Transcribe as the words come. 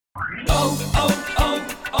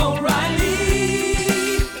O'Reilly.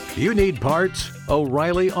 You need parts?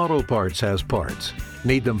 O'Reilly Auto Parts has parts.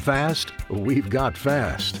 Need them fast? We've got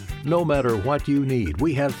fast. No matter what you need,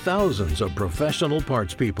 we have thousands of professional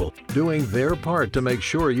parts people doing their part to make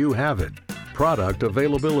sure you have it. Product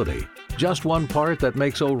availability. Just one part that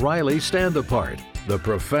makes O'Reilly stand apart. The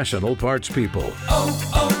professional parts people.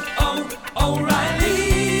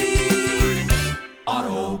 O'Reilly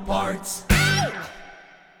Auto Parts.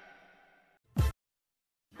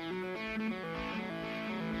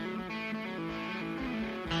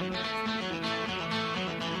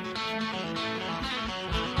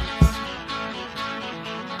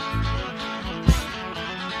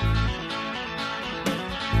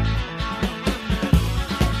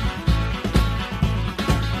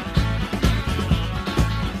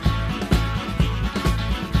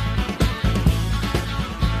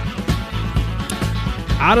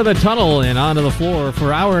 Out of the tunnel and onto the floor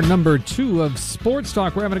for hour number 2 of Sports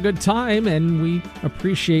Talk. We're having a good time, and we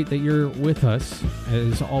appreciate that you're with us.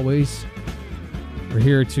 As always, we're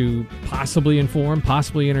here to possibly inform,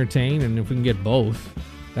 possibly entertain, and if we can get both,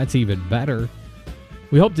 that's even better.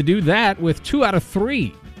 We hope to do that with 2 out of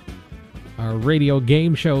 3. Our radio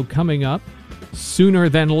game show coming up sooner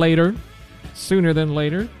than later. Sooner than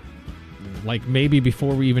later. Like maybe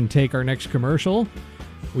before we even take our next commercial,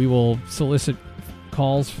 we will solicit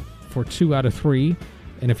calls for 2 out of 3.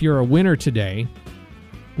 And if you're a winner today,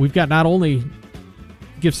 we've got not only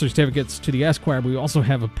gift certificates to the Esquire, but we also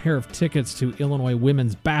have a pair of tickets to Illinois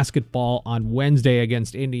women's basketball on Wednesday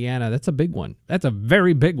against Indiana. That's a big one. That's a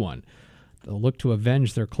very big one. They'll look to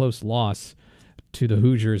avenge their close loss to the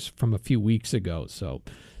Hoosiers from a few weeks ago. So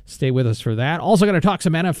stay with us for that. Also going to talk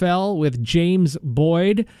some NFL with James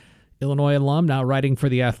Boyd, Illinois alum, now writing for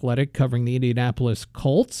The Athletic, covering the Indianapolis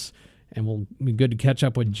Colts. And we'll be good to catch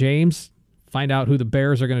up with James, find out who the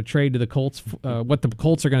Bears are going to trade to the Colts, what the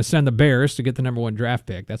Colts are going to send the Bears to get the number 1 draft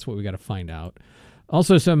pick. That's what we got to find out.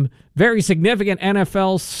 Also, some very significant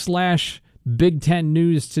NFL/Big Ten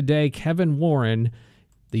news today. Kevin Warren,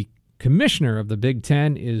 the commissioner of the Big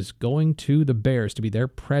Ten, is going to the Bears to be their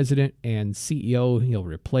president and CEO. He'll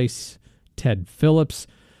replace Ted Phillips,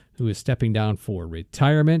 who is stepping down for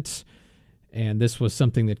retirement. And this was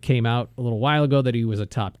something that came out a little while ago that he was a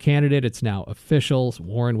top candidate. It's now official.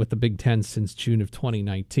 Warren with the Big Ten since June of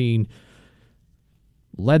 2019.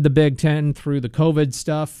 Led the Big Ten through the COVID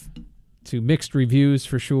stuff to mixed reviews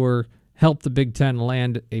for sure. Helped the Big Ten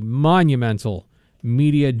land a monumental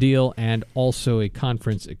media deal and also a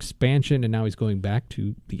conference expansion. And now he's going back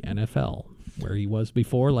to the NFL, where he was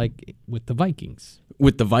before, like with the Vikings.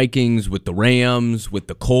 With the Vikings, with the Rams, with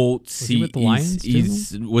the Colts. Was he with the Lions,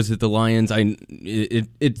 too? Was it the Lions?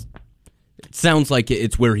 It sounds like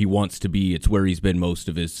it's where he wants to be. It's where he's been most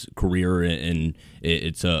of his career, and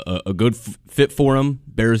it's a good fit for him.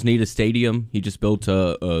 Bears need a stadium. He just built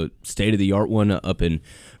a state-of-the-art one up in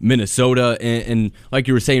Minnesota. And like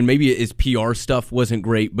you were saying, maybe his PR stuff wasn't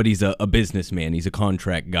great, but he's a businessman. He's a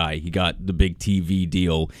contract guy. He got the big TV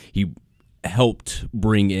deal. He helped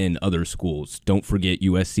bring in other schools. Don't forget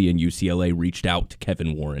USC and UCLA reached out to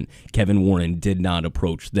Kevin Warren. Kevin Warren did not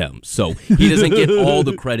approach them. So he doesn't get all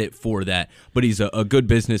the credit for that, but he's a good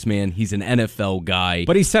businessman. He's an NFL guy.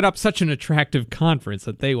 But he set up such an attractive conference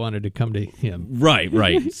that they wanted to come to him.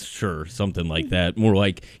 Right. Sure, something like that. More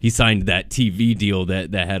like he signed that TV deal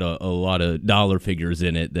that had a lot of dollar figures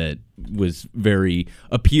in it that was very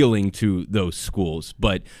appealing to those schools.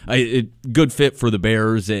 But good fit for the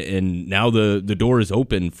Bears, and now the door is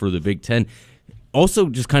open for the Big Ten. Also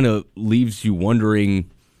just kind of leaves you wondering,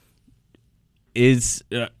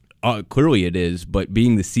 clearly it is, but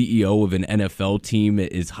being the CEO of an NFL team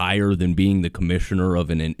is higher than being the commissioner of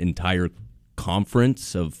an entire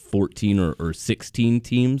conference of 14 or 16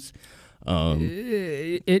 teams.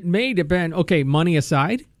 It may depend. Okay, money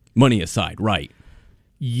aside? Money aside, right.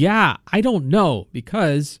 Yeah, I don't know,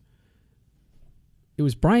 because it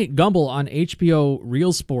was Bryant Gumbel on HBO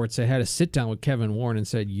Real Sports that had a sit-down with Kevin Warren and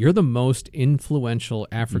said, you're the most influential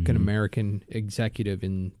African-American executive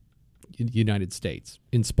in the United States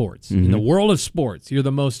in sports. In the world of sports, you're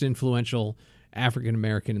the most influential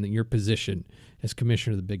African-American in your position as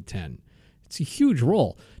commissioner of the Big Ten. It's a huge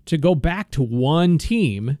role. To go back to one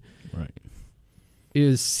team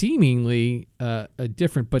is seemingly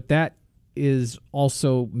different, but that is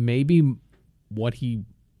also maybe what he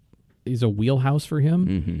is a wheelhouse for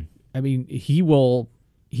him. I mean,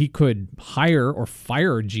 he could hire or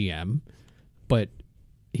fire a GM, but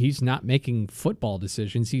he's not making football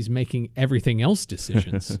decisions. He's making everything else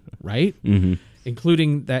decisions, right?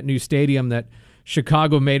 Including that new stadium that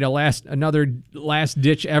Chicago made another last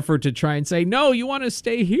ditch effort to try and say, no, you want to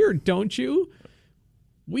stay here, don't you?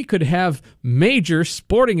 We could have major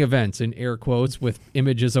sporting events, in air quotes, with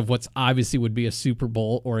images of what's obviously would be a Super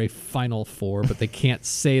Bowl or a Final Four, but they can't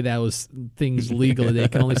say those things legally. They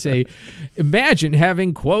can only say, imagine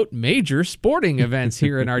having, quote, major sporting events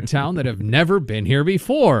here in our town that have never been here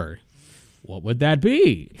before. What would that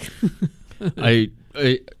be?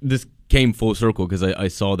 This came full circle because I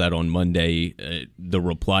saw that on Monday. The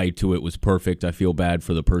reply to it was perfect. I feel bad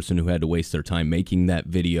for the person who had to waste their time making that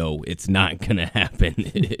video. It's not going to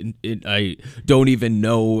happen. I don't even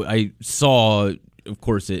know. I saw, of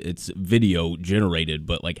course, it's video generated,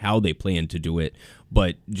 but like how they plan to do it.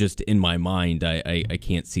 But just in my mind, I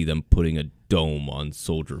can't see them putting a dome on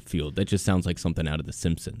Soldier Field. That just sounds like something out of The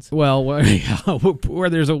Simpsons. Well, where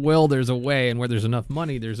there's a will, there's a way, and where there's enough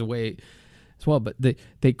money, there's a way as well. But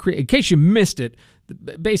they create, in case you missed it,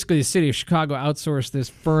 basically the city of Chicago outsourced this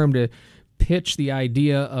firm to pitch the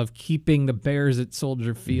idea of keeping the Bears at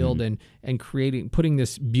Soldier Field and putting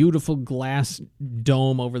this beautiful glass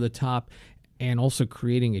dome over the top, and also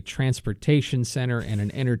creating a transportation center and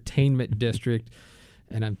an entertainment district.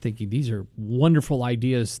 And I'm thinking, these are wonderful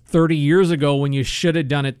ideas 30 years ago when you should have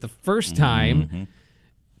done it the first time.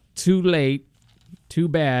 Too late, too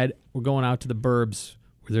bad. We're going out to the burbs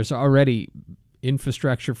where there's already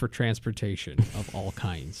infrastructure for transportation of all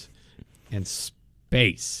kinds and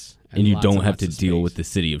space. And you don't have to deal with the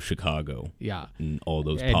city of Chicago. Yeah. And all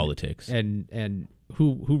those politics. And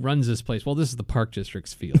who runs this place? Well, this is the Park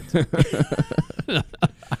District's field.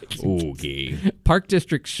 Okay. Park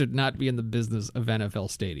districts should not be in the business of NFL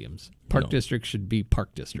stadiums. Park districts should be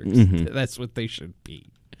park districts. That's what they should be.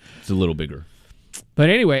 It's a little bigger. But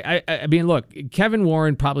anyway, I mean, look, Kevin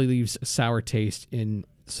Warren probably leaves a sour taste in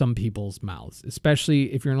some people's mouths,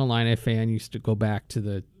 especially if you're an Illini fan. You used to go back to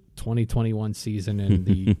the 2021 season and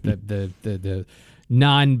the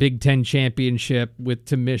non-Big Ten championship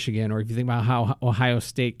to Michigan, or if you think about how Ohio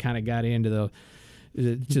State kind of got into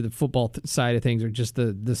the football side of things, or just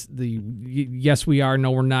the yes we are,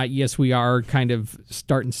 no we're not, yes we are kind of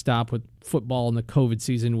start and stop with football in the COVID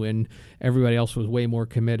season when everybody else was way more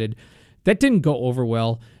committed. That didn't go over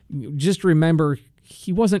well. Just remember,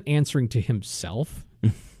 he wasn't answering to himself,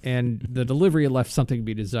 and the delivery left something to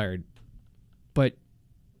be desired. But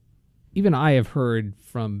even I have heard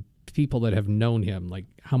from people that have known him, like,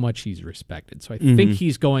 how much he's respected. So I think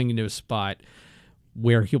he's going into a spot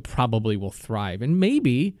where he'll probably will thrive. And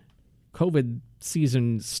maybe, COVID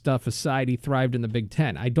season stuff aside, he thrived in the Big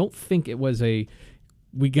Ten. I don't think it was we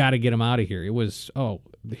got to get him out of here. It was,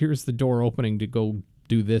 here's the door opening to go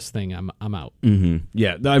do this thing. I'm out.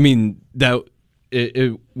 Yeah, I mean, that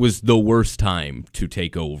it was the worst time to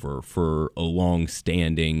take over for a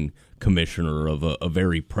long-standing commissioner of a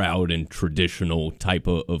very proud and traditional type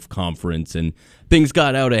of conference, and things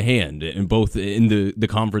got out of hand, and both in the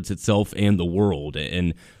conference itself and the world.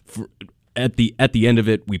 And at the end of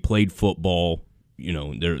it, we played football. You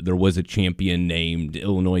know, there was a champion named.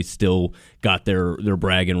 Illinois still got their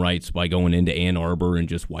bragging rights by going into Ann Arbor and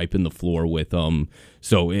just wiping the floor with them.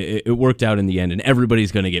 So it worked out in the end, and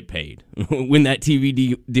everybody's going to get paid. When that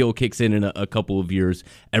TV deal kicks in a couple of years,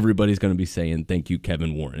 everybody's going to be saying, thank you,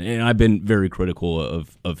 Kevin Warren. And I've been very critical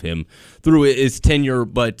of him through his tenure,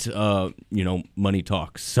 but, money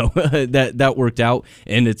talks. So that worked out,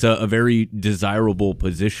 and it's a very desirable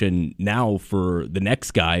position now for the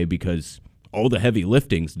next guy because all the heavy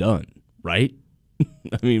lifting's done, right?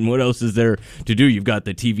 I mean, what else is there to do? You've got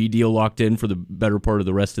the TV deal locked in for the better part of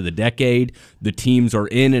the rest of the decade. The teams are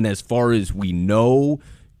in, and as far as we know,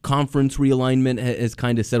 conference realignment has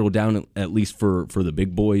kind of settled down, at least for the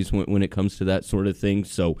big boys when it comes to that sort of thing.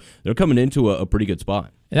 So they're coming into a pretty good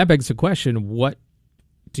spot. And that begs the question, what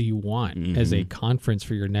do you want as a conference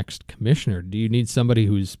for your next commissioner? Do you need somebody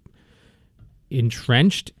who's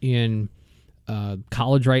entrenched in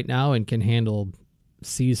college right now and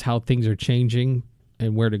sees how things are changing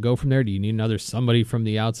and where to go from there? Do you need somebody from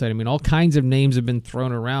the outside? I mean, all kinds of names have been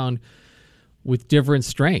thrown around with different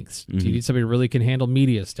strengths. Do you need somebody who really can handle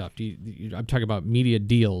media stuff? I'm talking about media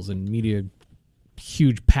deals and media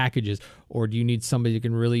huge packages, or do you need somebody who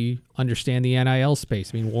can really understand the NIL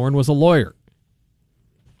space? I mean, Warren was a lawyer,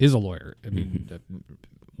 is a lawyer. I mean,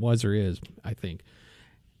 was or is, I think.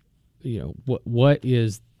 What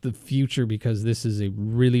is the future, because this is a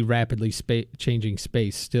really rapidly changing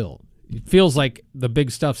space still. It feels like the big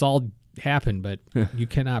stuff's all happened, but you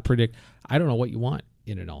cannot predict. I don't know what you want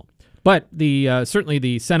in it all. But certainly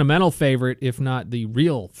the sentimental favorite, if not the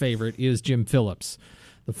real favorite, is Jim Phillips,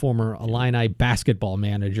 the former Illini basketball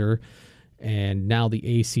manager and now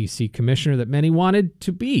the ACC commissioner that many wanted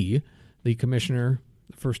to be the commissioner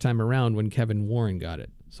the first time around when Kevin Warren got it.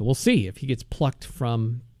 So we'll see if he gets plucked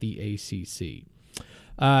from the ACC.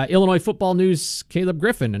 Illinois football news, Caleb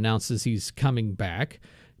Griffin announces he's coming back.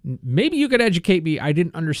 Maybe you could educate me. I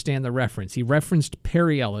didn't understand the reference. He referenced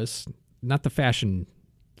Perry Ellis, not the fashion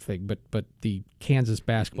thing, but the Kansas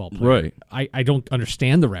basketball player. Right. I don't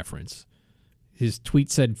understand the reference. His tweet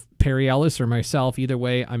said Perry Ellis or myself. Either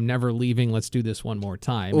way, I'm never leaving. Let's do this one more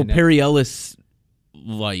time. Well, Perry Ellis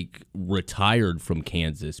retired from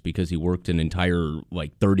Kansas because he worked an entire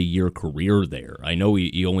 30-year career there. I know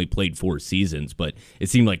he only played 4 seasons, but it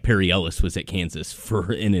seemed like Perry Ellis was at Kansas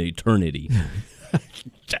for an eternity.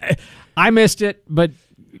 I missed it, but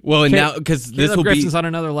and now because this will Griffin's on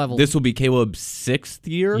another level. This will be Caleb's 6th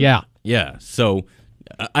year. Yeah. So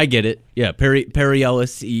I get it. Yeah, Perry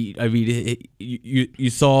Ellis. You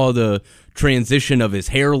saw the transition of his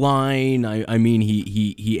hairline. I mean,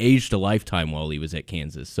 he aged a lifetime while he was at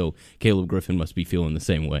Kansas. So Caleb Griffin must be feeling the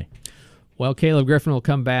same way. Well, Caleb Griffin will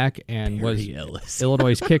come back and Perry was Ellis.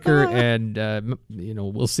 Illinois' kicker, and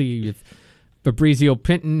we'll see if Fabrizio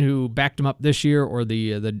Pinton, who backed him up this year, or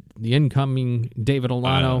the incoming David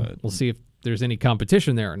Olano. We'll see if there's any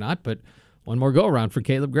competition there or not, but one more go-around for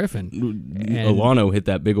Caleb Griffin. Olano hit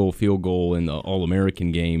that big old field goal in the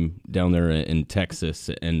All-American game down there in Texas,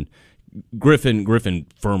 and Griffin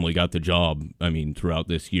firmly got the job, throughout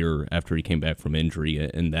this year after he came back from injury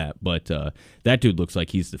and that. But that dude looks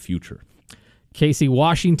like he's the future. Casey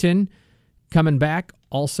Washington coming back.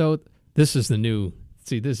 Also, this is the new...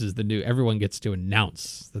 everyone gets to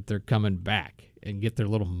announce that they're coming back and get their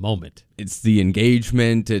little moment. It's the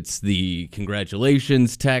engagement, it's the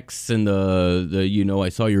congratulations texts, and the I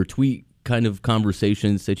saw your tweet kind of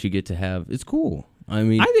conversations that you get to have. It's cool. I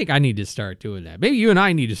think I need to start doing that. Maybe you and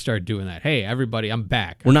I need to start doing that. Hey, everybody, I'm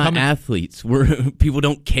back. We're not athletes. People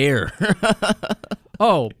don't care.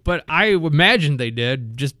 Oh, but I imagine they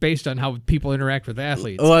did, just based on how people interact with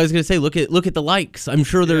athletes. Oh, I was going to say, look at the likes. I'm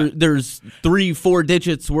sure there's 3-4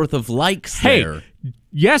 digits worth of likes there.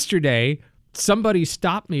 Yesterday, somebody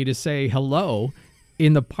stopped me to say hello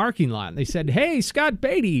in the parking lot. They said, "Hey, Scott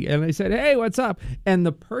Beatty," and I said, "Hey, what's up?" And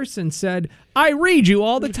the person said, "I read you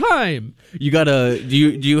all the time." You gotta do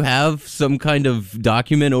you have some kind of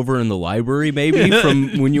document over in the library, maybe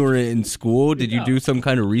from when you were in school? Did you do some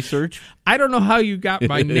kind of research? I don't know how you got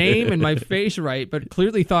my name and my face right, but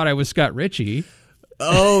clearly thought I was Scott Ritchie.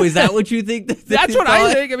 Oh, is that what you think? That's what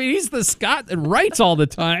I think. He's the Scott that writes all the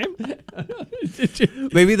time.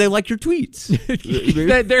 Maybe they like your tweets.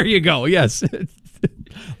 There you go. Yes.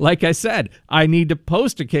 Like I said, I need to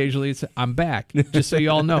post occasionally. I'm back. Just so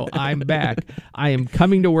you all know, I'm back. I am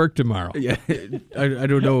coming to work tomorrow. Yeah, I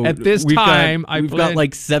don't know. At this time, we've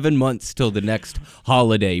got 7 months till the next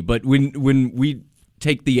holiday. But when we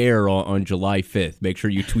take the air on July 5th, make sure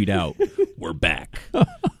you tweet out, "We're back."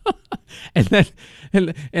 And then,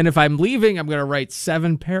 and if I'm leaving, I'm going to write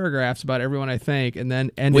 7 paragraphs about everyone I thank, and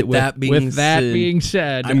then end it with that being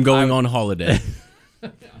said, I'm going on holiday.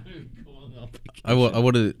 I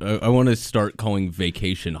want to start calling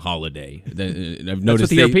vacation holiday. I've noticed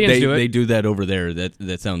the Europeans do it. They do that over there.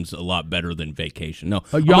 That sounds a lot better than vacation. No,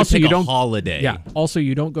 you don't holiday. Yeah. Also,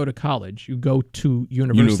 you don't go to college. You go to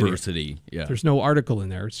university. University. Yeah. There's no article in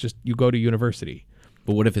there. It's just you go to university.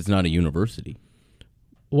 But what if it's not a university?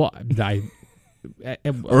 Well,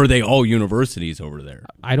 or are they all universities over there?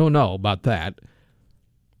 I don't know about that.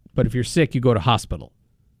 But if you're sick, you go to hospital.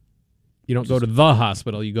 You don't go to the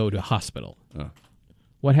hospital. You go to hospital.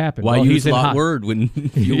 What happened? Why use lot word when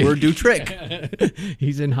your word do trick?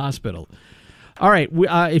 He's in hospital. All right.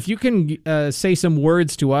 If you can say some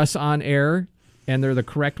words to us on air, and they're the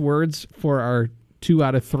correct words for our 2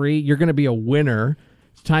 out of 3, you're going to be a winner.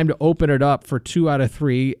 It's time to open it up for 2 out of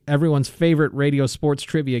 3, everyone's favorite radio sports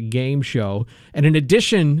trivia game show. And in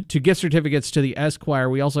addition to gift certificates to the Esquire,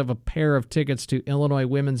 we also have a pair of tickets to Illinois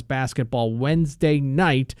women's basketball Wednesday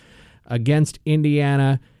night against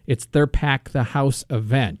Indiana. It's their Pack the House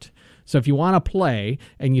event. So if you want to play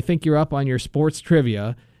and you think you're up on your sports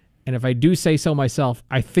trivia, and if I do say so myself,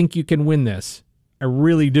 I think you can win this. I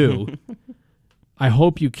really do. I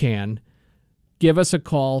hope you can. Give us a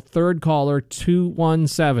call. Third caller,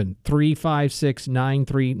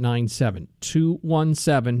 217-356-9397.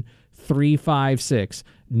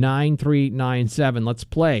 217-356-9397. Let's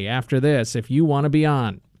play after this if you want to be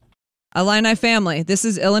on. Illini family, this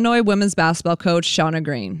is Illinois women's basketball coach Shauna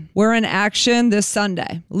Green. We're in action this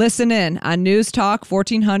Sunday. Listen in on News Talk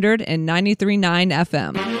 1400 and 93.9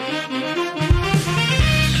 FM.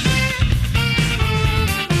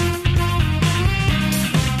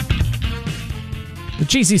 The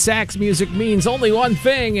cheesy sax music means only one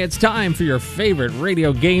thing. It's time for your favorite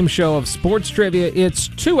radio game show of sports trivia. It's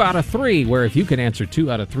 2 out of 3, where if you can answer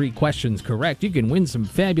 2 out of 3 questions correct, you can win some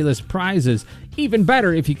fabulous prizes. Even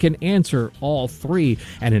better if you can answer all 3.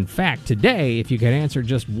 And in fact, today, if you can answer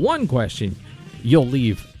just one question, you'll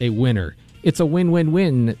leave a winner. It's a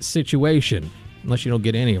win-win-win situation, unless you don't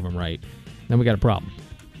get any of them right. Then we got a problem.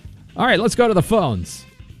 All right, let's go to the phones.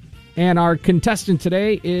 And our contestant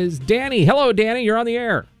today is Danny. Hello, Danny. You're on the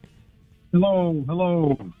air.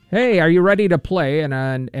 Hello. Hey, are you ready to play?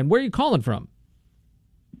 And where are you calling from?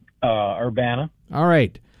 Urbana. All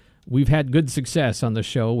right. We've had good success on the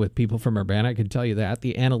show with people from Urbana. I can tell you that.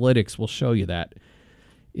 The analytics will show you that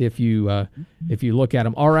if you look at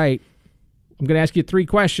them. All right. I'm going to ask you 3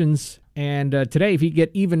 questions. And today, if you get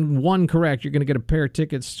even one correct, you're going to get a pair of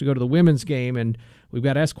tickets to go to the women's game. And we've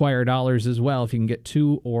got Esquire dollars as well if you can get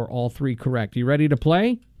 2 or all 3 correct. You ready to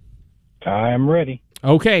play? I'm ready.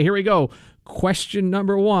 Okay, here we go. Question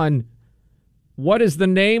number 1. What is the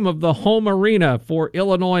name of the home arena for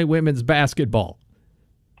Illinois women's basketball?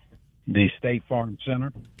 The State Farm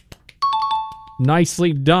Center.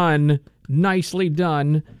 Nicely done. Nicely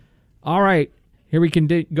done. All right, here we can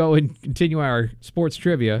go and continue our sports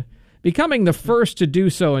trivia. Becoming the first to do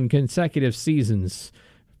so in consecutive seasons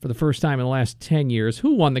for the first time in the last 10 years,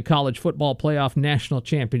 who won the college football playoff national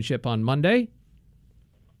championship on Monday?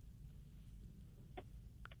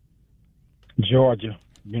 Georgia.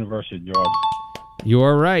 University of Georgia.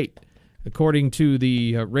 You're right. According to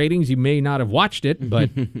the ratings, you may not have watched it, but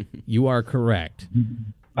you are correct.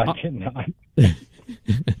 I cannot.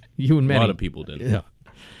 You and many. A lot of people didn't. Yeah.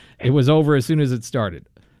 It was over as soon as it started.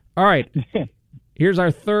 All right. Here's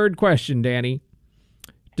our third question, Danny.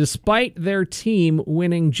 Despite their team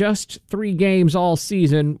winning just 3 games all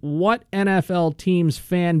season, what NFL team's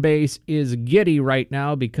fan base is giddy right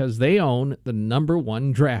now because they own the number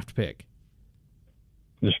 1 draft pick?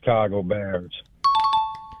 The Chicago Bears.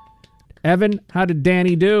 Evan, how did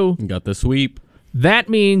Danny do? Got the sweep. That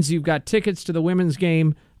means you've got tickets to the women's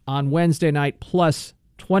game on Wednesday night plus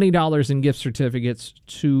 $20 in gift certificates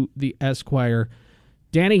to the Esquire.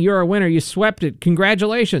 Danny, you're a winner. You swept it.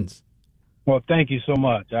 Congratulations. Well, thank you so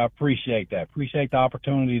much. I appreciate that. Appreciate the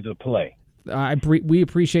opportunity to play. We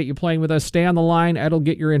appreciate you playing with us. Stay on the line. Ed'll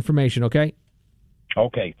get your information, okay?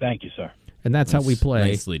 Okay, thank you, sir. And that's how we play.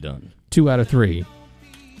 Nicely done. 2 out of 3.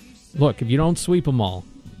 Look, if you don't sweep them all,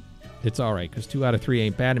 it's all right, because 2 out of 3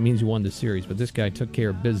 ain't bad. It means you won the series, but this guy took care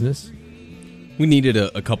of business. We needed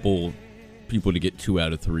a couple people to get 2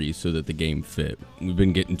 out of 3 so that the game fit. We've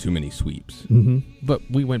been getting too many sweeps. Mm-hmm. But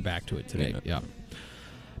we went back to it today. Yeah.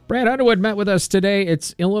 Brad Underwood met with us today.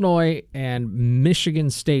 It's Illinois and Michigan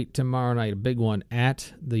State tomorrow night, a big one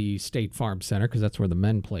at the State Farm Center, because that's where the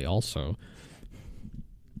men play also.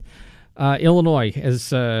 Illinois has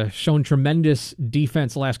shown tremendous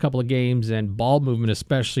defense the last couple of games and ball movement,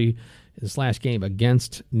 especially this last game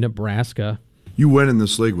against Nebraska. You win in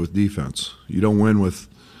this league with defense. You don't win with,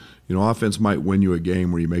 offense might win you a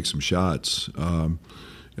game where you make some shots.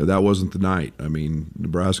 That wasn't the night. I mean,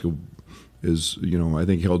 Nebraska is, I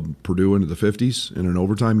think held Purdue into the 50s in an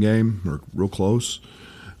overtime game, or real close.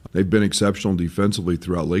 They've been exceptional defensively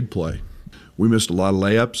throughout league play. We missed a lot of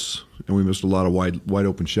layups, and we missed a lot of wide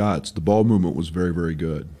open shots. The ball movement was very, very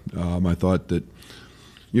good. I thought that,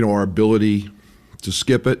 our ability to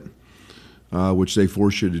skip it, which they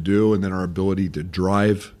force you to do, and then our ability to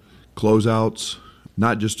drive closeouts,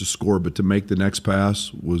 not just to score but to make the next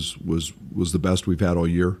pass was the best we've had all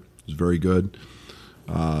year. It was very good.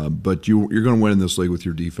 But you're going to win in this league with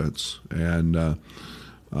your defense, and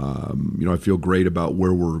I feel great about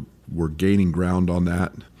where we're gaining ground on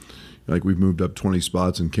that. Like, we've moved up 20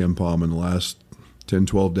 spots in KenPom in the last 10,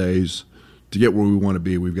 12 days. To get where we want to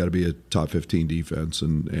be, we've got to be a top 15 defense,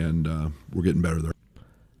 and we're getting better there.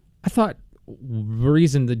 I thought the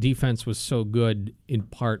reason the defense was so good in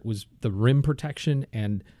part was the rim protection,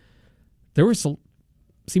 and there was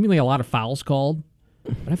seemingly a lot of fouls called,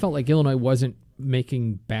 but I felt like Illinois wasn't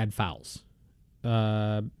making bad fouls.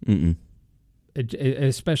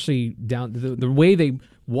 Especially down the way they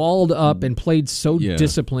walled up and played so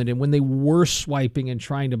disciplined, and when they were swiping and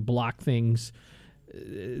trying to block things,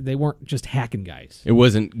 they weren't just hacking guys. It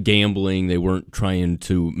wasn't gambling. They weren't trying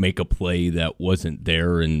to make a play that wasn't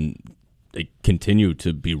there, and they continue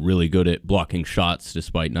to be really good at blocking shots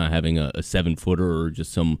despite not having a 7-footer or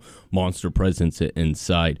just some monster presence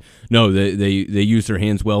inside. No, they use their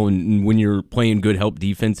hands well, and when you're playing good help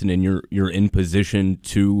defense and then you're in position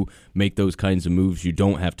to make those kinds of moves, you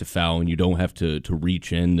don't have to foul and you don't have to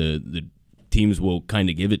reach in. The teams will kind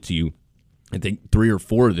of give it to you. I think 3 or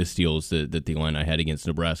 4 of the steals that the Illini had against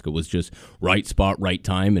Nebraska was just right spot, right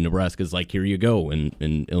time, and Nebraska's like, here you go, and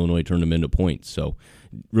Illinois turned them into points. So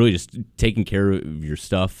really just taking care of your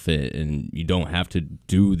stuff, and you don't have to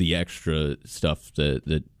do the extra stuff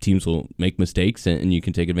that teams will make mistakes, and you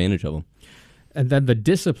can take advantage of them. And then the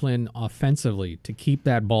discipline offensively to keep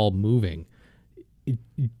that ball moving.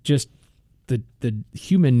 Just the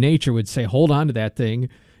human nature would say, hold on to that thing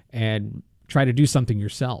and try to do something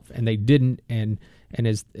yourself. And they didn't. And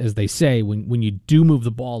as they say, when you do move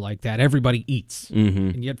the ball like that, everybody eats.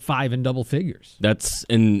 And you get 5 in double figures. That's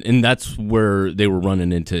where they were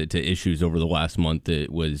running into issues over the last month.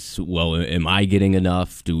 It was, well, am I getting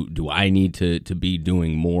enough? Do I need to be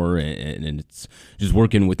doing more? And it's just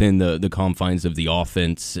working within the confines of the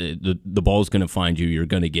offense. The ball's going to find you. You're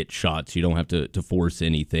going to get shots. You don't have to force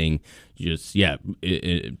anything. Just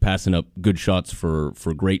passing up good shots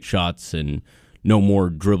for great shots, and no more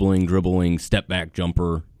dribbling, step back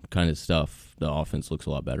jumper kind of stuff. The offense looks a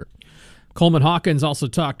lot better. Coleman Hawkins also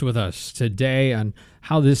talked with us today on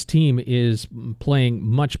how this team is playing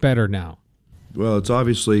much better now. Well, it's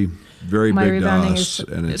obviously very My big to rebounding us.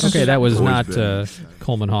 And it's Okay, that was always not been.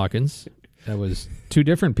 Coleman Hawkins. That was 2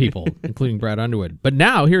 different people, including Brad Underwood. But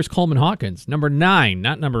now here's Coleman Hawkins, number 9,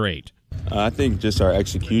 not number 8. I think just our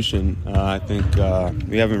execution. I think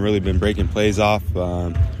we haven't really been breaking plays off.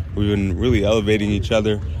 We've been really elevating each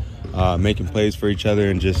other, making plays for each other,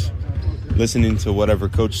 and just listening to whatever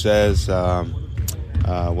coach says,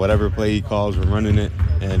 whatever play he calls, we're running it,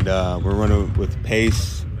 and we're running with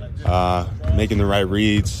pace, making the right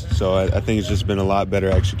reads. So I think it's just been a lot better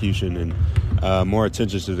execution and more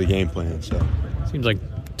attention to the game plan. So seems like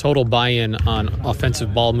total buy-in on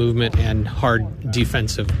offensive ball movement and hard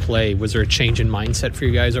defensive play. Was there a change in mindset for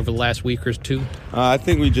you guys over the last week or two? I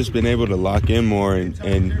think we've just been able to lock in more and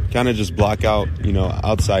kind of just block out,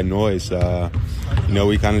 outside noise.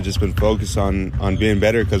 We kind of just been focused on being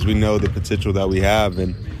better because we know the potential that we have.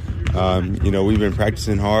 And, we've been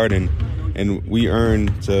practicing hard and we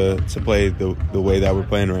earn to play the way that we're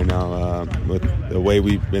playing right now. With the way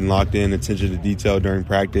we've been locked in, attention to detail during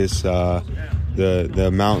practice, the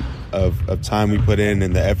amount of time we put in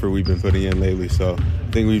and the effort we've been putting in lately. So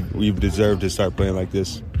I think we've deserved to start playing like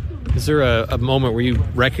this. Is there a moment where you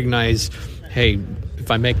recognize, hey, if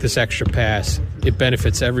I make this extra pass, it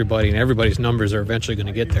benefits everybody and everybody's numbers are eventually going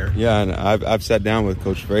to get there? Yeah, and I've sat down with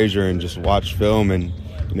Coach Frazier and just watched film, and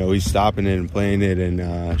he's stopping it and playing it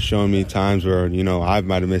and showing me times where I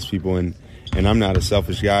might have missed people, and I'm not a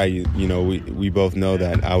selfish guy. We both know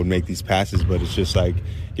that I would make these passes, but it's just like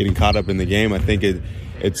getting caught up in the game. I think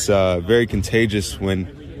it's very contagious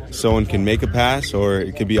when someone can make a pass, or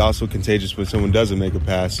it could be also contagious when someone doesn't make a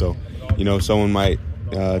pass. So, someone might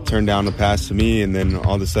turn down a pass to me, and then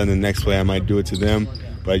all of a sudden the next play I might do it to them.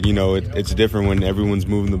 But, it's different when everyone's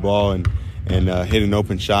moving the ball and hitting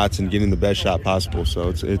open shots and getting the best shot possible. So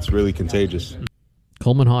it's really contagious.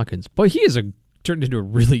 Coleman Hawkins. Boy, he is turned into a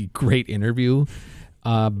really great interview.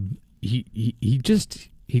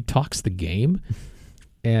 He talks the game.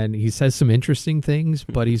 And he says some interesting things,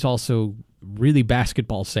 but he's also really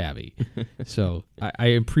basketball savvy. So I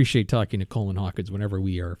appreciate talking to Coleman Hawkins whenever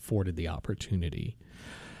we are afforded the opportunity.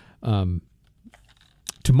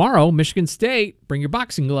 Tomorrow, Michigan State, bring your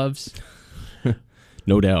boxing gloves.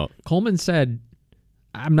 No doubt. Coleman said,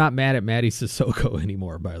 I'm not mad at Maddie Sissoko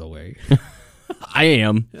anymore, by the way. I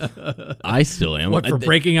am. I still am. What, for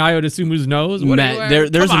breaking Ayo Dosunmu's nose?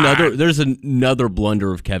 There's another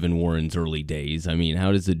blunder of Kevin Warren's early days. I mean,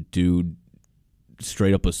 how does a dude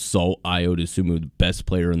straight up assault Ayo Dosunmu, the best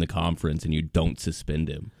player in the conference, and you don't suspend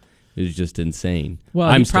him? It's just insane.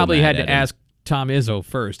 Well, he probably had to ask Tom Izzo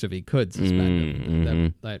first if he could suspend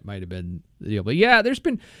him. That might have been the deal. But yeah, there's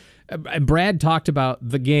been. Brad talked about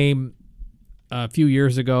the game a few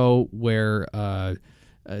years ago where.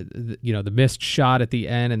 The missed shot at the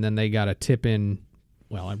end, and then they got a tip in,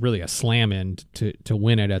 well, really a slam in to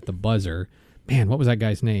win it at the buzzer. Man, what was that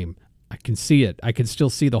guy's name? I can see it. I can still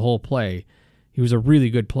see the whole play. He was a really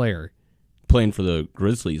good player. Playing for the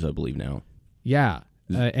Grizzlies, I believe now. Yeah,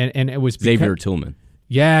 and it was Xavier Tillman.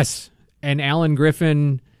 Yes, and Alan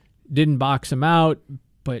Griffin didn't box him out,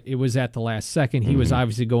 but it was at the last second. He was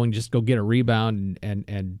obviously going just go get a rebound,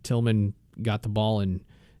 and Tillman got the ball in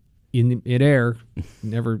midair,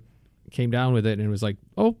 never came down with it, and it was like,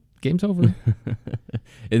 oh, game's over.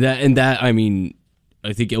 and that I mean,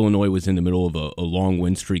 I think Illinois was in the middle of a long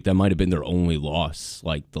win streak. That might have been their only loss,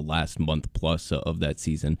 like the last month plus of that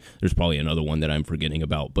season. There's probably another one that I'm forgetting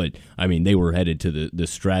about. But, I mean, they were headed to the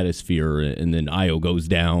stratosphere, and then Io goes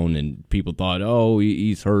down, and people thought, oh,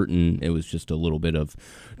 he's hurt, and it was just a little bit of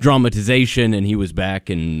dramatization, and he was back,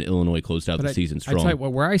 and Illinois closed out the season strong. I tell you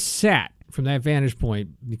what, where I sat from that vantage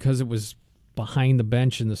point, because it was behind the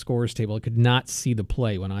bench in the scores table, I could not see the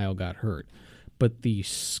play when Io got hurt. But the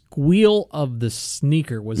squeal of the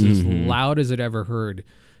sneaker was as loud as it ever heard.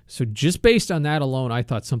 So just based on that alone, I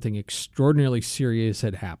thought something extraordinarily serious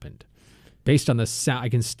had happened. Based on the sound, I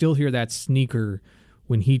can still hear that sneaker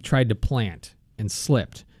when he tried to plant and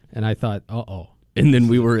slipped. And I thought, uh-oh. And then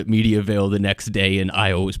we were at Mediavale the next day, and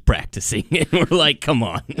Io was practicing. And we're like, come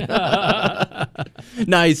on.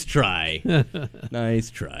 Nice try. Nice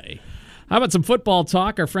try. How about some football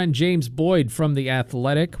talk? Our friend James Boyd from The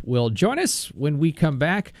Athletic will join us when we come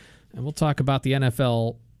back, and we'll talk about the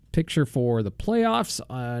NFL picture for the playoffs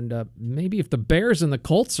and maybe if the Bears and the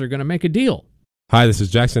Colts are going to make a deal. Hi, this is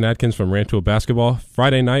Jackson Atkins from Rantoul Basketball.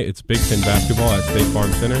 Friday night, it's Big Ten basketball at State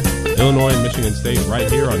Farm Center. Illinois and Michigan State right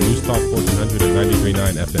here on News Talk 1400 and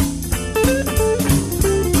 93.9 FM.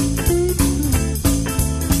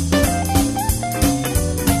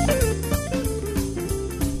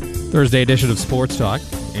 Thursday edition of Sports Talk,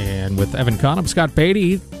 and with Evan Kahn, I'm Scott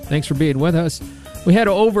Beatty. Thanks for being with us. We head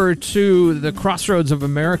over to the Crossroads of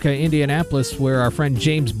America, Indianapolis, where our friend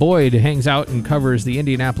James Boyd hangs out and covers the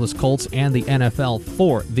Indianapolis Colts and the NFL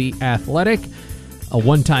for The Athletic, a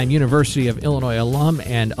one-time University of Illinois alum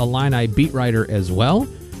and Illini beat writer as well.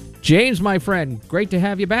 James, my friend, great to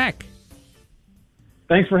have you back.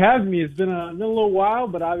 Thanks for having me. It's been a little while,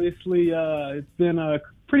 but obviously it's been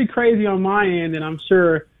pretty crazy on my end, and I'm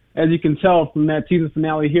sure, as you can tell from that season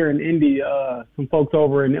finale here in Indy, some folks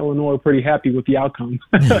over in Illinois are pretty happy with the outcome.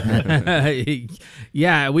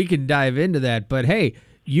 Yeah, we can dive into that. But, hey,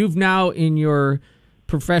 you've now in your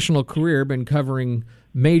professional career been covering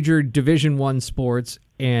major Division I sports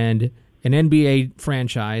and an NBA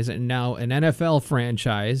franchise and now an NFL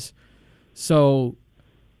franchise. So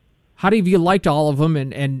how have you liked all of them,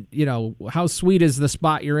 and you know, how sweet is the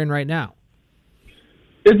spot you're in right now?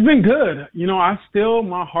 It's been good. You know, I still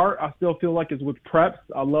feel like it's with preps.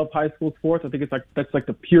 I love high school sports. I think that's like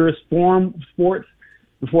the purest form of sports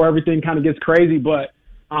before everything kind of gets crazy. But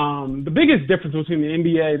the biggest difference between the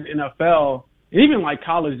NBA and the NFL, and even like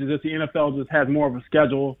college, is that the NFL just has more of a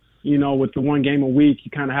schedule. You know, with the one game a week,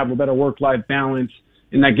 you kind of have a better work-life balance,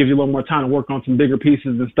 and that gives you a little more time to work on some bigger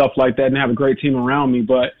pieces and stuff like that and have a great team around me.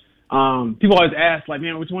 But people always ask, like,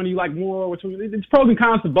 man, which one do you like more? Which one? It's pros and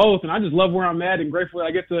cons to both, and I just love where I'm at and grateful that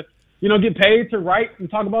I get to, you know, get paid to write and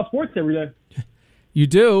talk about sports every day. You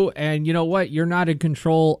do, and you know what? You're not in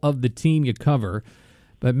control of the team you cover,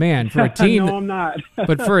 but man, for a team, no, I'm not.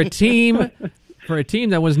 But for a team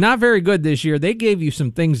that was not very good this year, they gave you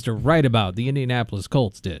some things to write about. The Indianapolis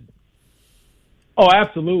Colts did. Oh,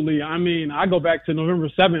 absolutely. I mean, I go back to November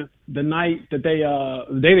 7th, the night that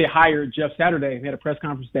the day they hired Jeff Saturday. They had a press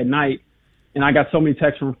conference that night, and I got so many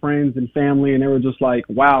texts from friends and family, and they were just like,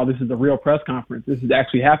 wow, this is a real press conference. This is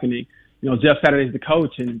actually happening. You know, Jeff Saturday's the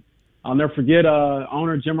coach, and I'll never forget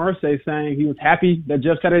owner Jim Irsay saying he was happy that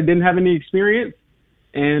Jeff Saturday didn't have any experience.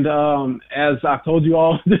 And as I've told you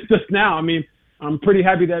all just now, I mean, I'm pretty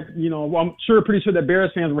happy that, you know, pretty sure that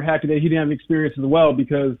Bears fans were happy that he didn't have experience as well,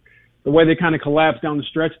 because the way they kind of collapsed down the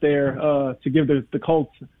stretch there to give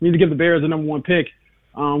the Bears the number one pick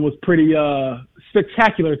was pretty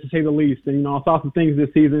spectacular, to say the least. And, you know, I saw some things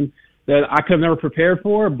this season that I could have never prepared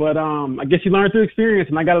for, but I guess you learn through experience,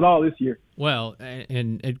 and I got it all this year. Well,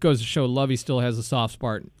 and it goes to show Lovey still has a soft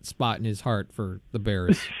spot in his heart for the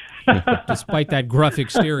Bears, despite that gruff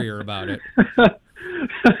exterior about it.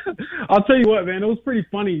 I'll tell you what, man, it was pretty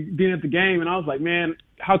funny being at the game, and I was like, man,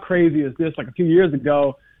 how crazy is this? Like a few years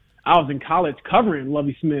ago, I was in college covering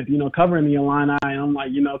Lovie Smith, you know, covering the Illini, and I'm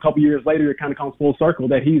like, you know, a couple years later, it kind of comes full circle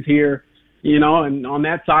that he's here, you know, and on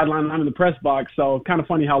that sideline, I'm in the press box, so kind of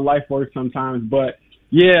funny how life works sometimes. But,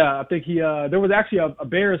 yeah, I think there was actually a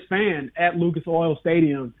Bears fan at Lucas Oil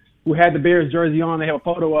Stadium who had the Bears jersey on. They have a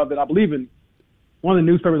photo of it, I believe, in one of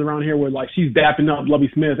the newspapers around here where, like, she's dapping up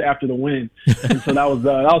Lovie Smith after the win. And so that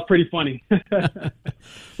was pretty funny.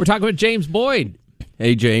 We're talking with James Boyd.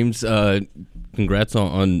 Hey, James, congrats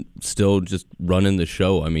on still just running the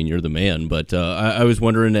show. I mean, you're the man. But I was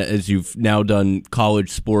wondering, as you've now done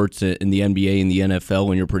college sports in the NBA and the NFL,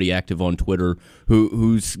 and you're pretty active on Twitter,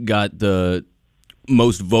 who's got the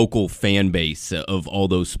most vocal fan base of all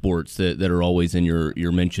those sports that are always in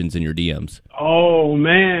your mentions and your DMs? Oh,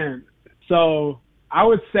 man. So I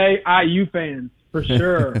would say IU fans. for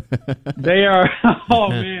sure. They are. Oh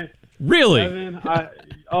man, really? Evan,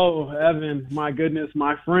 my goodness,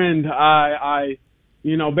 my friend. I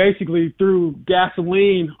basically threw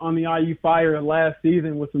gasoline on the IU fire last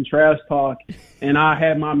season with some trash talk, and I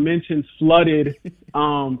had my mentions flooded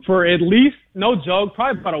for at least, no joke,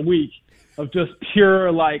 probably about a week of just pure,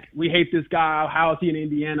 like, we hate this guy. How is he in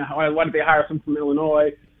Indiana? Why did they hire him from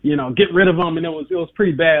Illinois? Get rid of him. And it was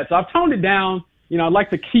pretty bad. So I've toned it down. I'd like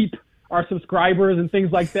to keep our subscribers and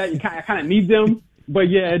things like that. I kind of need them. But,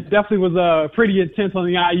 yeah, it definitely was pretty intense on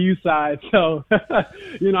the IU side. So,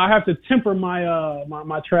 I have to temper my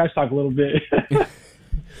my trash talk a little bit.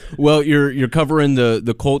 Well, you're covering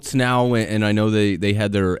the Colts now, and I know they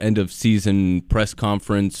had their end-of-season press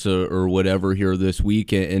conference or whatever here this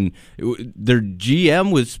week, and their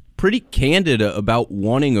GM was pretty candid about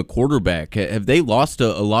wanting a quarterback. Have they lost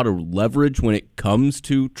a lot of leverage when it comes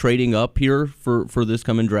to trading up here for this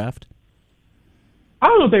coming draft? I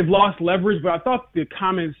don't know if they've lost leverage, but I thought the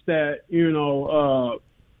comments that,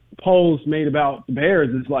 Poles made about the Bears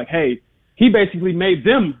is like, hey, he basically made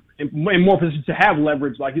them in more position to have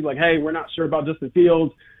leverage. Like, he's like, hey, we're not sure about Justin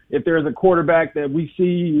Fields. If there's a quarterback that we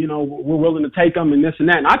see, we're willing to take them and this and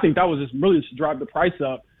that. And I think that was just really to drive the price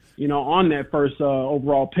up, on that first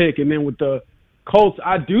overall pick. And then with the Colts,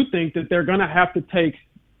 I do think that they're going to have to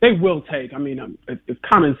they will take, if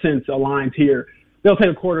common sense aligns here, they'll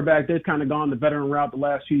take a quarterback. They've kind of gone the veteran route the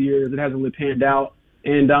last few years. It hasn't really panned out.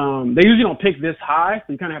 And they usually don't pick this high,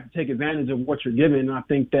 so you kind of have to take advantage of what you're given. And I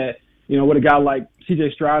think that, with a guy like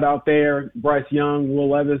C.J. Stroud out there, Bryce Young, Will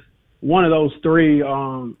Levis, one of those three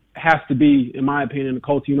has to be, in my opinion, in the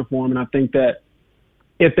Colts uniform. And I think that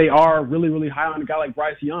if they are really, really high on a guy like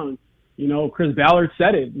Bryce Young, Chris Ballard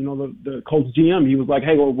said it, the Colts GM, he was like,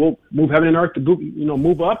 hey, well, we'll move heaven and earth to,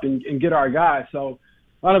 move up and get our guy. So,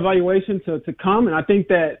 a lot of evaluation to come, and I think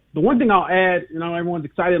that the one thing I'll add, everyone's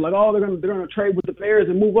excited, like, oh, they're gonna trade with the Bears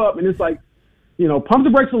and move up, and it's like, pump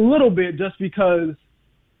the brakes a little bit just because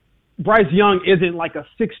Bryce Young isn't like a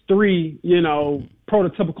 6'3",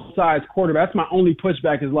 prototypical size quarterback. That's my only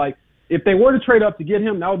pushback is like, if they were to trade up to get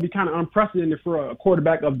him, that would be kind of unprecedented for a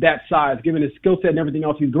quarterback of that size, given his skill set and everything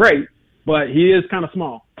else. He's great, but he is kind of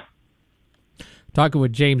small. Talking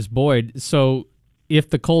with James Boyd, so if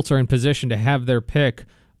the Colts are in position to have their pick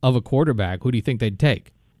of a quarterback, who do you think they'd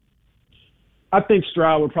take? I think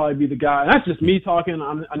Stroud would probably be the guy. And that's just me talking.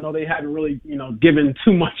 I know they haven't really, given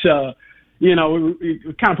too much, we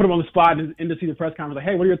kind of put him on the spot in the season press conference. Like,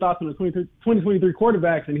 hey, what are your thoughts on the 2023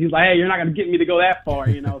 quarterbacks? And he's like, hey, you're not going to get me to go that far,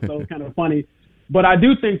 so it's kind of funny. But I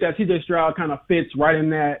do think that C.J. Stroud kind of fits right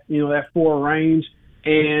in that, that 4 range.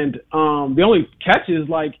 And the only catch is,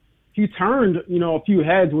 like, he turned, a few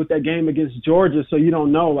heads with that game against Georgia, so you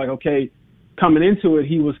don't know, like, okay, coming into it,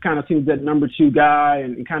 he was kind of seen as that number 2 guy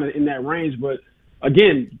and kind of in that range. But,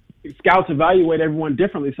 again, scouts evaluate everyone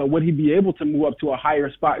differently, so would he be able to move up to a higher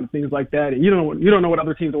spot and things like that? And you don't know what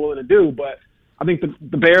other teams are willing to do, but I think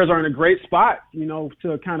the Bears are in a great spot,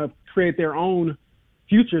 to kind of create their own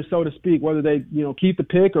future, so to speak, whether they, keep the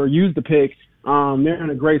pick or use the pick. They're in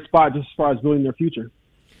a great spot just as far as building their future.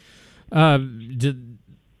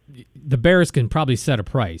 The Bears can probably set a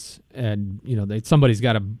price, and somebody's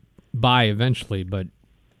got to buy eventually. But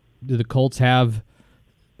do the Colts have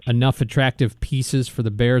enough attractive pieces for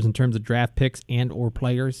the Bears in terms of draft picks and or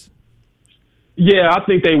players? Yeah, I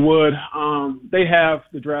think they would. They have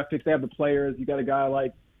the draft picks. They have the players. You got a guy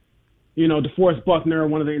like, DeForest Buckner,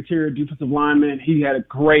 one of the interior defensive linemen. He had a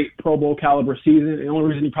great Pro Bowl caliber season. The only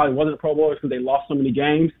reason he probably wasn't a Pro Bowler is because they lost so many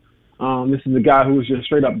games. This is a guy who was just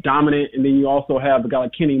straight up dominant. And then you also have a guy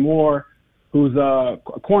like Kenny Moore, who's a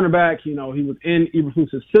cornerback. He was in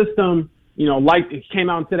Eberflus's system. He came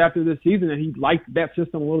out and said after this season that he liked that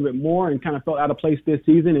system a little bit more and kind of felt out of place this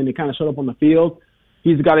season, and it kind of showed up on the field.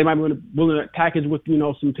 He's a guy they might be willing to package with,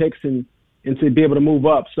 some picks and to be able to move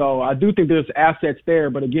up. So I do think there's assets there,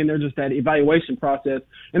 but again, they're just that evaluation process.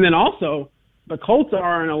 And then also the Colts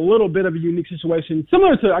are in a little bit of a unique situation,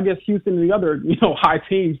 similar to, I guess, Houston and the other, high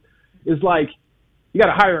teams. Is like you got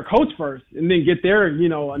to hire a coach first and then get their,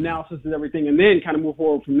 analysis and everything and then kind of move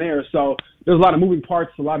forward from there. So there's a lot of moving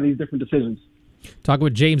parts to a lot of these different decisions. Talking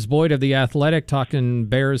with James Boyd of The Athletic, talking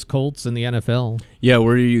Bears, Colts, and the NFL. Yeah,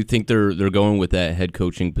 where do you think they're going with that head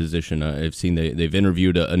coaching position? I've seen they've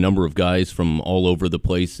interviewed a number of guys from all over the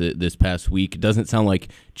place this past week. It doesn't sound like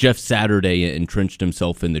Jeff Saturday entrenched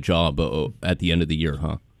himself in the job at the end of the year,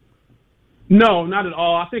 huh? No, not at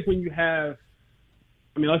all. I think when you have,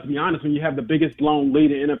 let's be honest, when you have the biggest blown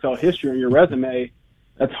lead in NFL history on your resume,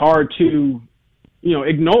 that's hard to,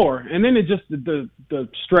 ignore. And then it just the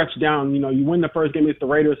stretch down, you win the first game against the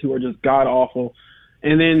Raiders, who are just god awful.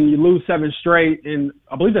 and then you lose 7 straight, and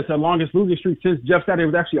I believe that's the longest losing streak since Jeff Saturday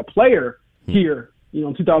was actually a player here,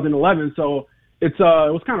 in 2011. So it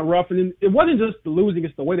was kind of rough, and it wasn't just the losing;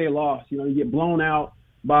 it's the way they lost. You get blown out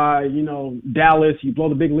by Dallas, you blow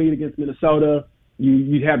the big lead against Minnesota,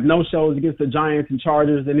 you have no shows against the Giants and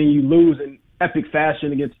Chargers, and then you lose in epic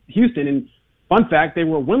fashion against Houston. And fun fact, they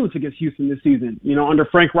were winless against Houston this season. Under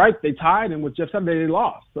Frank Reich, they tied, and with Jeff Saturday, they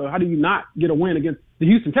lost. So how do you not get a win against the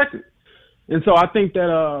Houston Texans? And so I think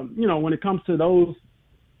that, when it comes to those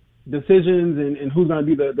decisions and who's going to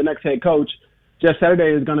be the next head coach, Jeff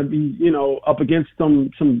Saturday is going to be, up against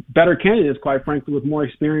some better candidates, quite frankly, with more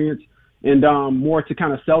experience and more to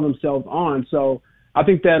kind of sell themselves on. So I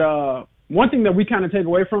think that one thing that we kind of take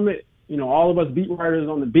away from it, all of us beat writers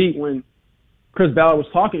on the beat, when Chris Ballard was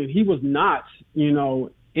talking, he was not,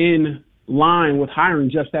 in line with hiring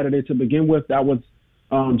Jeff Saturday to begin with. That was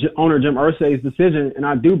owner Jim Irsay's decision. And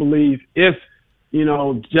I do believe if,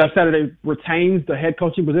 Jeff Saturday retains the head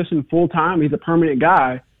coaching position full time, he's a permanent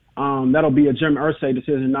guy, that'll be a Jim Irsay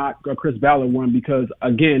decision, not a Chris Ballard one, because,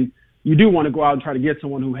 again, you do want to go out and try to get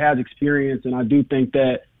someone who has experience. And I do think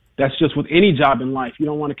that that's just with any job in life. You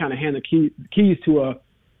don't want to kind of hand the keys to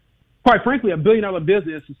quite frankly, a billion-dollar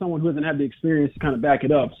business to someone who doesn't have the experience to kind of back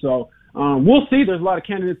it up. So we'll see. There's a lot of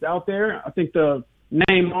candidates out there. I think the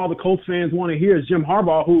name all the Colts fans want to hear is Jim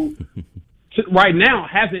Harbaugh, who right now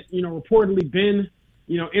hasn't, reportedly been,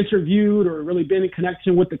 interviewed or really been in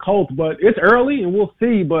connection with the Colts. But it's early, and we'll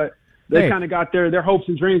see. But they kind of got their hopes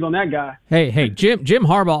and dreams on that guy. Hey, Jim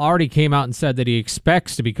Harbaugh already came out and said that he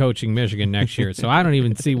expects to be coaching Michigan next year. So I don't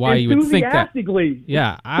even see why you would think that.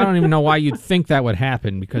 Yeah, I don't even know why you'd think that would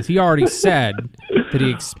happen, because he already said that he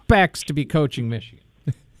expects to be coaching Michigan.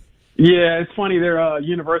 Yeah, it's funny. Their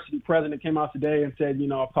university president came out today and said,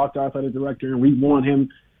 I've talked to our athletic director, and we want him,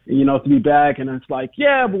 to be back. And it's like,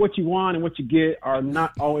 yeah, but what you want and what you get are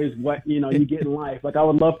not always what, you get in life. Like, I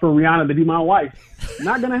would love for Rihanna to be my wife.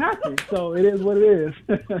 Not going to happen. So it is what it is.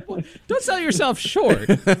 Don't sell yourself short.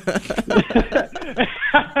 Hey,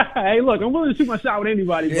 look, I'm willing to shoot my shot with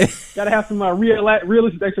anybody, but got to have some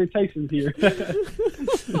realistic expectations here.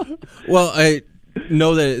 Well, I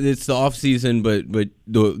know that it's the off season, but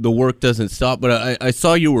the work doesn't stop. But I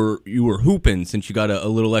saw you were hooping since you got a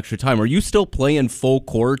little extra time. Are you still playing full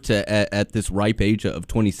court at this ripe age of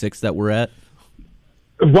 26 that we're at?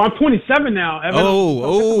 Well, I'm 27 now, Evan. I'm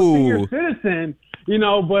a senior citizen,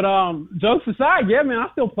 But jokes aside, yeah, man,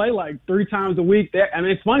 I still play like 3 times a week. I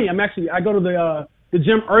mean, it's funny. I go to the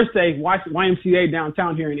Jim Irsay YMCA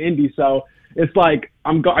downtown here in Indy, so. It's like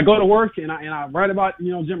I go to work and I write about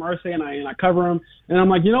Jim Irsay and I cover him, and I'm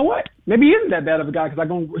like, you know what? Maybe he isn't that bad of a guy, because I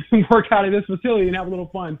go work out at this facility and have a little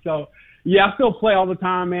fun. So yeah, I still play all the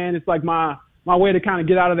time, man. It's like my way to kind of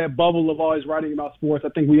get out of that bubble of always writing about sports. I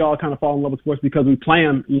think we all kind of fall in love with sports because we play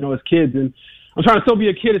them, as kids. And I'm trying to still be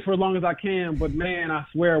a kid for as long as I can. But man, I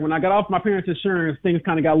swear, when I got off my parents' insurance, things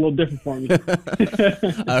kind of got a little different for me.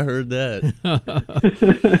 I heard that.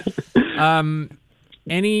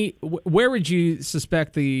 Where would you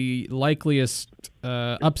suspect the likeliest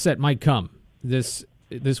upset might come this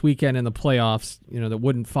weekend in the playoffs? That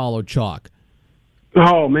wouldn't follow chalk.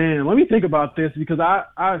 Oh man, let me think about this, because I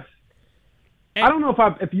don't know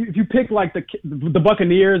if you pick like the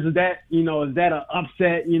Buccaneers, is that an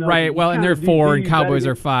upset? Right. Well, and they're 4 and Cowboys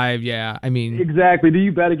are 5. Yeah, I mean exactly. Do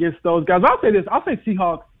you bet against those guys? I'll say this. I'll say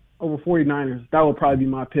Seahawks over 49ers. That will probably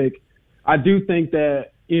be my pick. I do think that.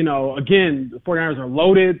 Again, the 49ers are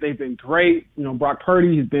loaded. They've been great. Brock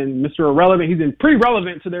Purdy, he's been Mr. Irrelevant. He's been pretty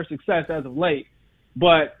relevant to their success as of late.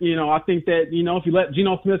 But, I think that, if you let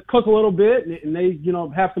Geno Smith cook a little bit and they,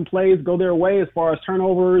 have some plays go their way as far as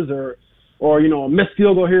turnovers or a missed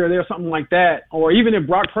field goal here or there, something like that, or even if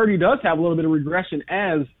Brock Purdy does have a little bit of regression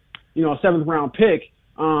as, a 7th-round pick,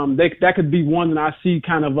 that could be one that I see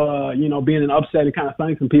kind of, being an upset and kind of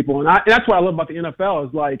stunning some people. And that's what I love about the NFL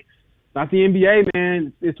is, like, not the NBA,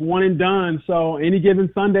 man. It's one and done. So any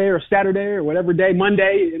given Sunday or Saturday or whatever day,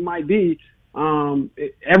 Monday it might be,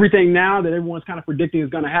 everything now that everyone's kind of predicting is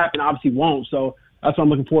going to happen obviously won't. So that's what I'm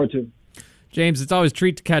looking forward to. James, it's always a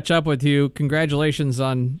treat to catch up with you. Congratulations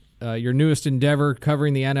on your newest endeavor,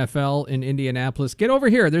 covering the NFL in Indianapolis. Get over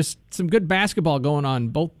here. There's some good basketball going on,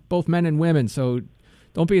 both men and women, so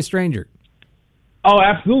don't be a stranger. Oh,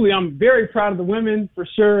 absolutely. I'm very proud of the women, for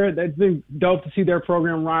sure. It's been dope to see their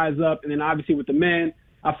program rise up. And then obviously with the men,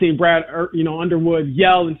 I've seen Brad, Underwood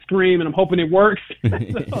yell and scream, and I'm hoping it works.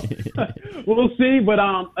 So, we'll see. But,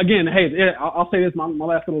 again, hey, I'll say this, my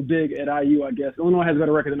last little dig at IU, I guess. Illinois has a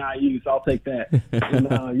better record than IU, so I'll take that. And,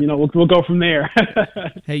 we'll go from there.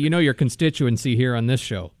 Hey, your constituency here on this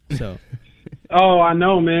show, so. Oh, I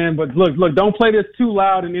know, man. But look, don't play this too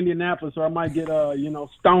loud in Indianapolis, or I might get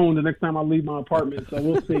stoned the next time I leave my apartment. So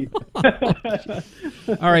we'll see.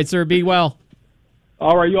 All right, sir. Be well.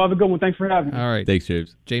 All right, you all have a good one. Thanks for having me. All right. Thanks,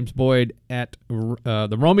 James. James Boyd at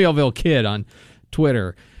the Romeoville Kid on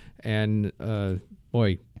Twitter. And,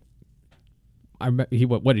 boy, what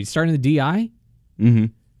did he start in the DI? Mm-hmm.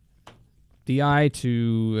 DI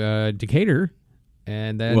to Decatur.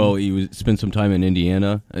 And then, well, he spent some time in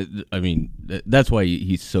Indiana. I mean, that's why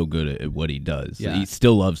he's so good at what he does. Yeah. He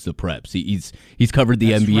still loves the preps. He's covered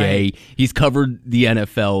the NBA. Right. He's covered the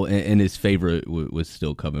NFL, and his favorite was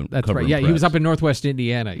still covering. That's covering right. Yeah, preps. he was up in Northwest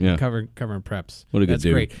Indiana, Yeah. covering preps. What a good That's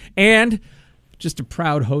dude. Great. And just a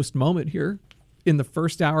proud host moment here. In the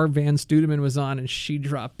first hour, Van Studeman was on, and she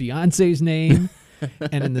dropped Beyonce's name.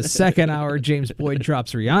 And in the second hour, James Boyd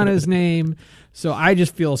drops Rihanna's name. So I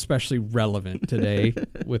just feel especially relevant today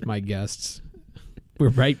with my guests. We're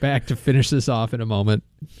right back to finish this off in a moment.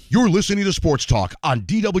 You're listening to Sports Talk on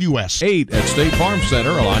DWS. 8 at State Farm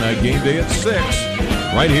Center. Illini game day at 6.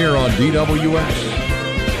 Right here on DWS.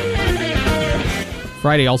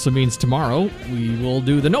 Friday also means tomorrow we will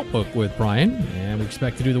do The Notebook with Brian. And we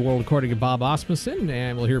expect to do the world recording of Bob Osmussen.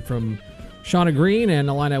 And we'll hear from Shauna Green and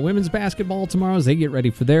Illini women's basketball tomorrow as they get ready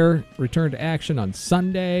for their return to action on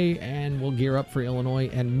Sunday. And we'll gear up for Illinois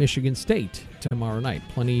and Michigan State tomorrow night.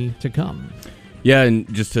 Plenty to come. Yeah,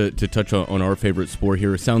 and just to touch on our favorite sport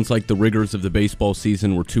here, it sounds like the rigors of the baseball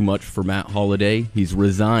season were too much for Matt Holliday. He's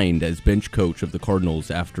resigned as bench coach of the Cardinals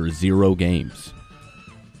after 0 games.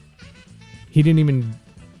 He didn't even...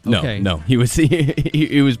 Okay. No. He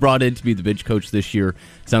was brought in to be the bench coach this year.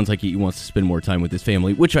 Sounds like he wants to spend more time with his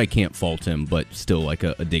family, which I can't fault him, but still like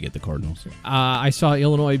a dig at the Cardinals. I saw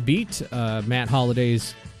Illinois beat Matt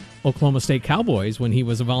Holliday's Oklahoma State Cowboys when he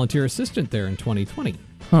was a volunteer assistant there in 2020.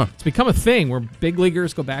 Huh. It's become a thing where big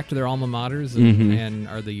leaguers go back to their alma maters and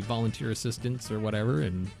are the volunteer assistants or whatever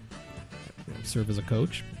and serve as a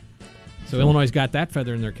coach. So Illinois' got that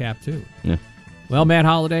feather in their cap too. Yeah. Well, Matt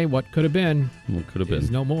Holliday, what could have been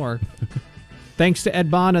is no more. Thanks to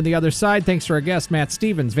Ed Bond on the other side. Thanks to our guests, Matt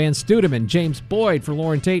Stevens, Van Studeman, James Boyd, for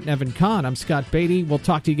Lauren Tate and Evan Kahn. I'm Scott Beatty. We'll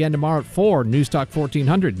talk to you again tomorrow at 4. News Talk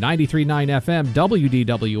 1400, 93.9 FM,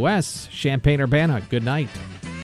 WDWS, Champaign-Urbana. Good night.